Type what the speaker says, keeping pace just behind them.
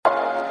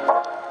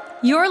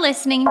You're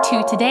listening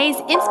to today's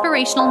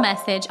inspirational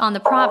message on the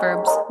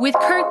Proverbs with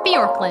Kurt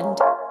Bjorklund.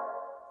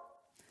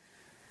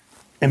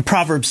 In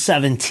Proverbs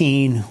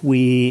 17,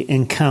 we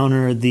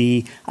encounter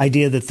the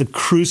idea that the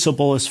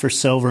crucible is for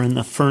silver and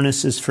the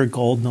furnace is for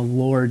gold, and the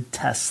Lord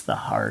tests the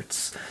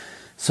hearts.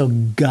 So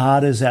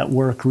God is at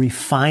work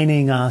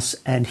refining us,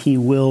 and He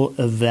will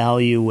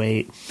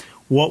evaluate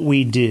what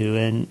we do.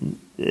 And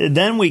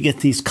then we get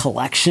these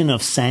collection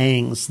of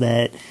sayings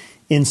that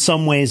in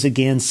some ways,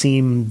 again,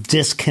 seem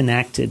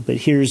disconnected. But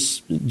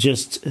here's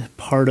just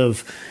part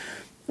of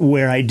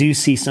where I do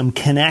see some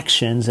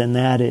connections, and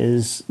that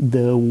is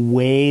the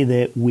way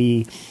that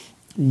we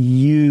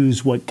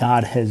use what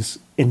God has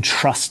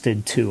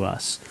entrusted to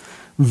us.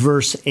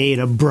 Verse 8,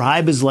 a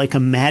bribe is like a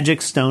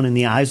magic stone in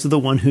the eyes of the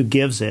one who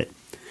gives it.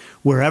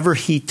 Wherever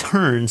he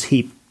turns,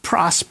 he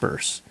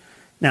prospers.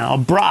 Now, a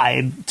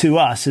bribe to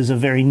us is a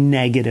very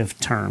negative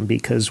term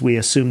because we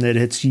assume that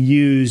it's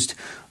used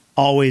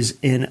always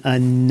in a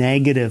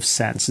negative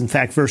sense. In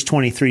fact, verse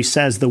 23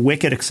 says, the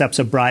wicked accepts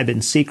a bribe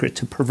in secret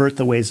to pervert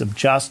the ways of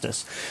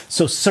justice.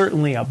 So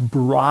certainly a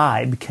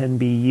bribe can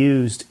be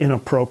used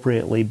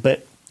inappropriately,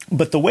 but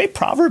the way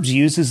Proverbs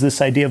uses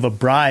this idea of a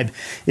bribe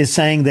is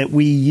saying that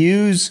we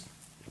use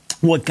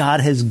what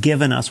God has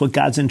given us, what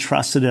God's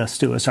entrusted us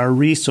to us, our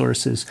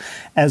resources,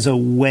 as a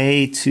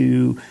way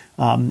to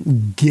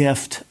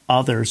gift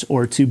others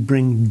or to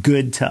bring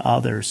good to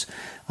others.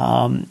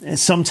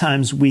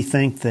 Sometimes we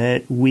think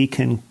that we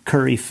can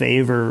curry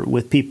favor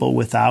with people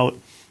without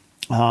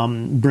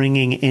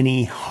bringing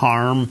any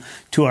harm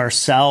to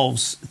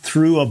ourselves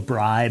through a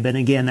bribe. And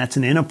again, that's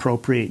an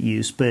inappropriate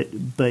use. But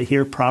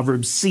here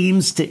Proverbs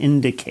seems to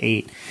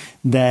indicate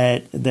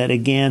that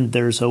again,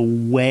 there's a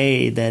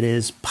way that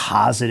is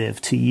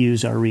positive to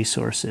use our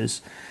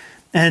resources.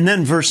 And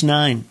then verse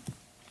 9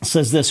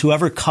 says this,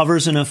 whoever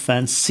covers an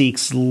offense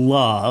seeks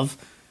love,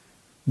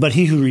 but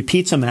he who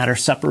repeats a matter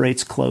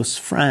separates close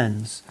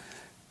friends.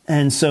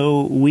 And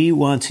so we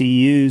want to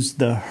use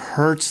the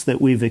hurts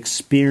that we've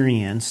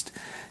experienced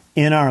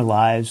in our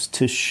lives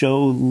to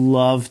show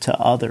love to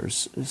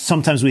others.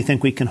 Sometimes we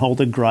think we can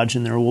hold a grudge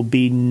and there will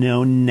be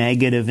no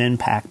negative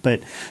impact,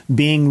 but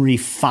being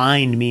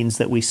refined means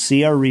that we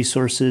see our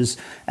resources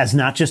as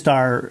not just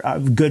our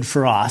good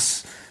for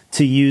us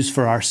to use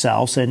for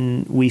ourselves,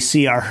 and we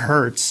see our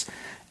hurts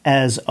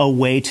as a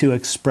way to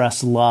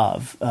express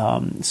love.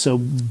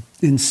 So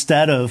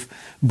instead of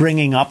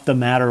bringing up the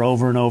matter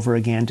over and over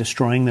again,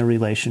 destroying the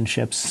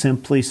relationship,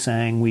 simply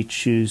saying we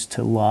choose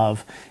to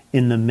love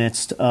in the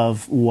midst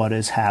of what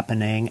is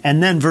happening.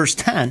 And then verse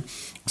 10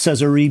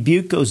 says, a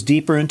rebuke goes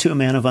deeper into a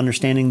man of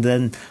understanding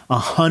than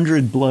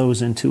 100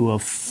 blows into a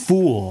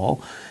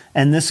fool.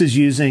 And this is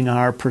using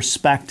our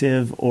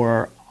perspective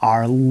or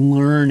our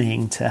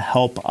learning to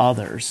help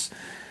others.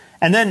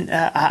 And then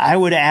I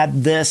would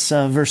add this,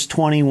 verse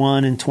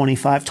 21 and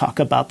 25 talk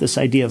about this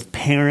idea of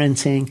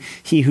parenting.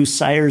 He who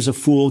sires a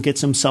fool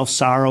gets himself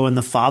sorrow, and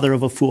the father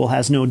of a fool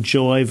has no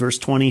joy. Verse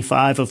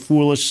 25, a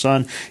foolish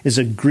son is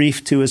a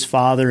grief to his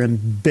father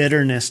and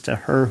bitterness to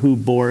her who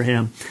bore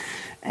him.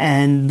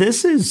 And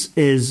this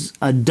is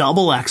a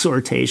double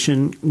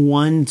exhortation,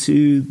 one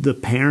to the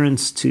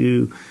parents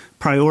to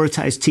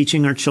prioritize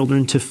teaching our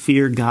children to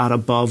fear God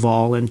above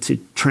all and to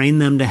train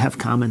them to have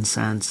common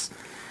sense.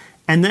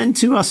 And then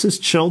to us as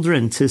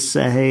children to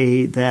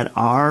say that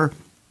our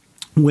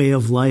way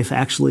of life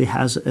actually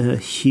has a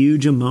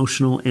huge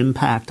emotional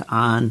impact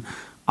on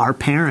our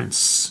parents.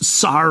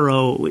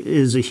 Sorrow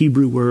is a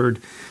Hebrew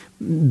word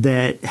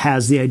that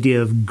has the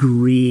idea of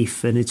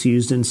grief, and it's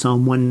used in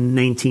Psalm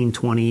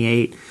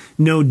 119:28.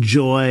 No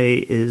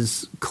joy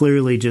is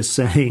clearly just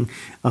saying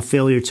a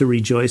failure to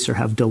rejoice or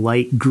have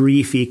delight.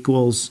 Grief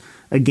equals,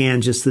 again,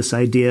 just this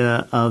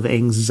idea of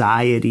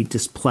anxiety,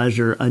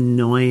 displeasure,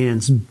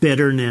 annoyance,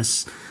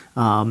 bitterness.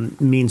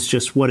 Means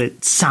just what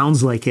it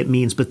sounds like it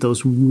means, but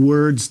those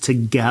words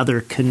together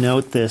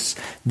connote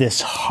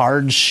this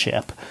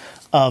hardship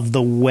of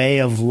the way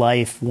of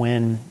life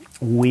when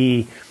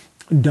we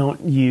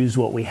don't use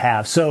what we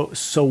have. So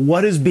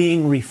what is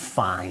being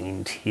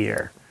refined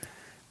here?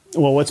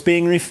 Well, what's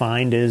being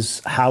refined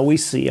is how we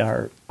see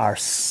our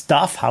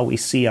stuff, how we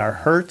see our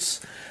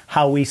hurts,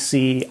 how we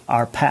see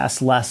our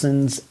past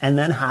lessons, and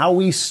then how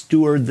we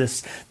steward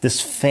this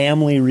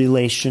family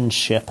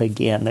relationship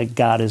again that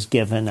God has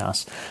given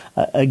us.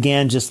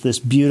 Again, just this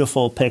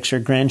beautiful picture.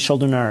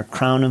 Grandchildren are a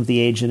crown of the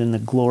aged, and the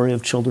glory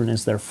of children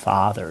is their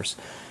fathers.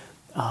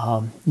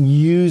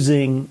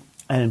 Using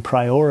and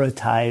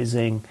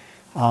prioritizing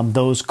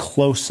those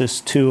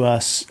closest to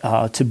us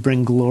to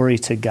bring glory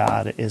to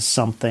God is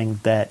something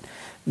that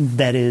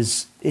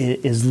is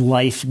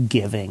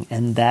life-giving,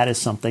 and that is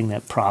something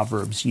that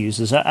Proverbs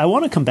uses. I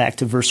want to come back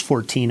to verse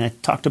 14. I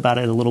talked about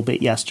it a little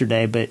bit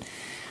yesterday, but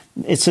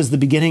it says, the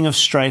beginning of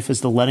strife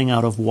is the letting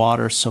out of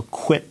water, so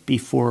quit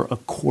before a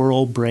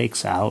quarrel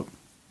breaks out.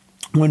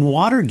 When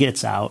water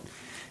gets out,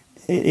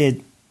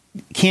 it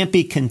can't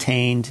be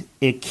contained,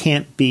 it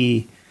can't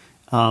be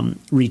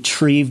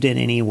retrieved in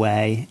any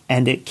way,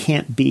 and it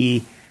can't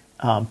be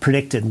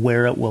predicted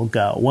where it will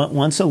go.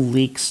 Once a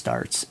leak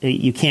starts,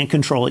 you can't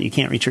control it, you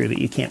can't retrieve it,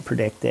 you can't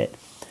predict it.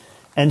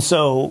 And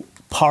so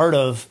part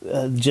of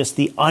just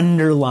the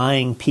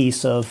underlying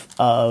piece of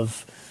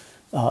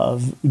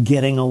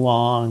getting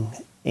along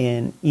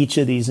in each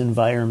of these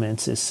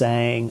environments is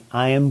saying,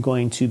 I am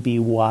going to be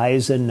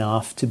wise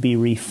enough, to be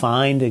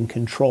refined and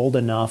controlled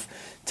enough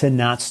to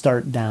not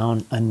start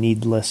down a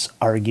needless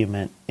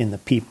argument in the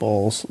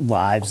people's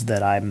lives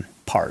that I'm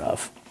part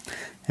of.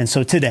 And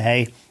so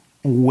today,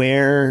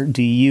 where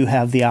do you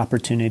have the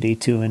opportunity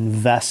to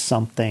invest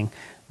something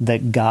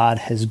that God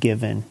has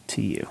given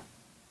to you?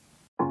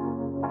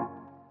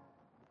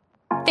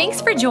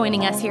 Thanks for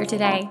joining us here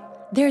today.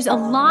 There's a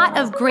lot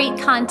of great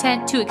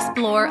content to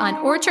explore on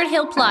Orchard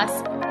Hill Plus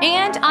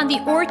and on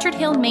the Orchard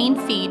Hill main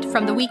feed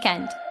from the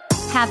weekend.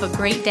 Have a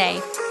great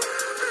day.